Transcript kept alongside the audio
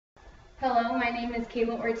Hello, my name is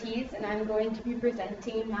Kayla Ortiz, and I'm going to be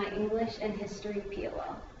presenting my English and History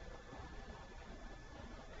POL.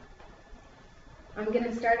 I'm going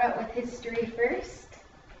to start out with history first.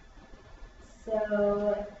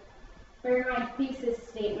 So, for my thesis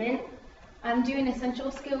statement, I'm doing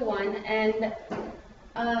Essential Skill 1, and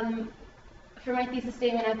for my thesis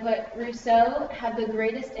statement I put, Rousseau had the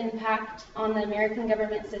greatest impact on the American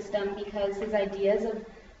government system because his ideas of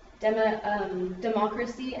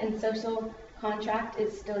democracy and social contract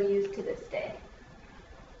is still used to this day.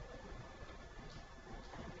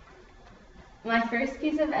 My first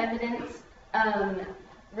piece of evidence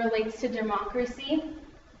relates to democracy.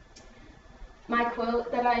 My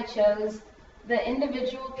quote that I chose, "The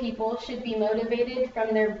individual people should be motivated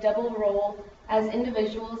from their double role as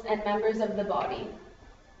individuals and members of the body."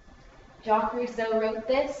 Jacques Rousseau wrote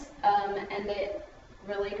this, and it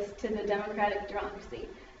relates to the democratic democracy.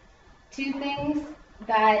 Two things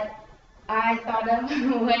that I thought of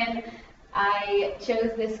when I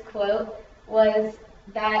chose this quote was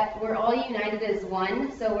that we're all united as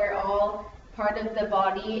one, so we're all part of the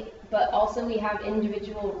body, but also we have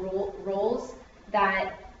individual roles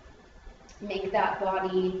that make that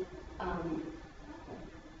body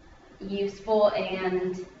useful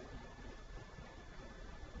and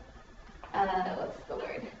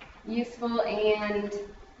useful and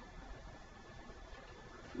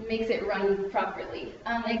makes it run properly.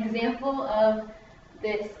 Example of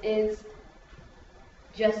this is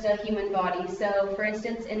just a human body. So for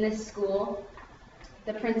instance, in this school,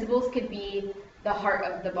 the principals could be the heart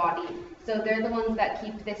of the body. So they're the ones that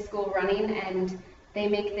keep this school running, and they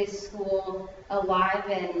make this school alive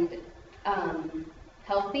and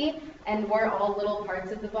healthy, and we're all little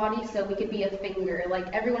parts of the body, so we could be a finger. Like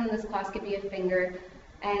everyone in this class could be a finger,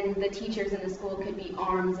 and the teachers in the school could be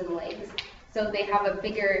arms and legs. So they have a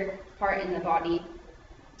bigger part in the body.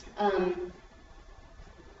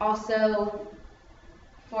 Also,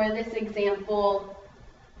 for this example,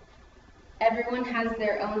 everyone has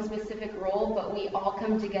their own specific role, but we all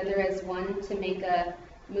come together as one to make a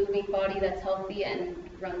moving body that's healthy and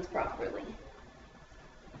runs properly.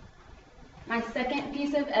 My second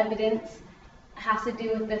piece of evidence has to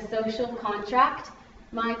do with the social contract.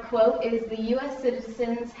 My quote is, "The U.S.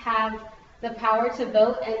 citizens have the power to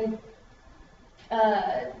vote and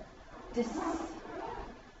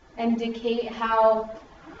indicate how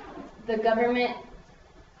the government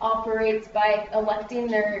operates by electing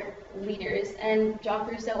their leaders." And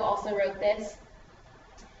Jacques Rousseau also wrote this.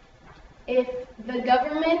 If the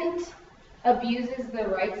government abuses the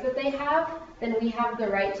rights that they have, then we have the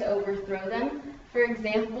right to overthrow them. For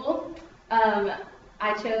example,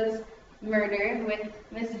 I chose murder with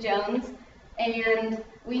Ms. Jones, and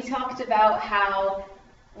we talked about how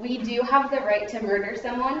we do have the right to murder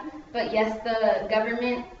someone, but yes, the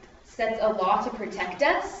government sets a law to protect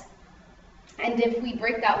us, and if we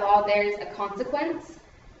break that law, there's a consequence.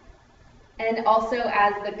 And also,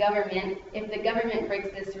 as the government, if the government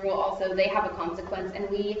breaks this rule, also they have a consequence, and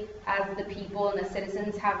we, as the people and the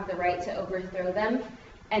citizens, have the right to overthrow them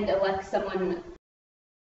and elect someone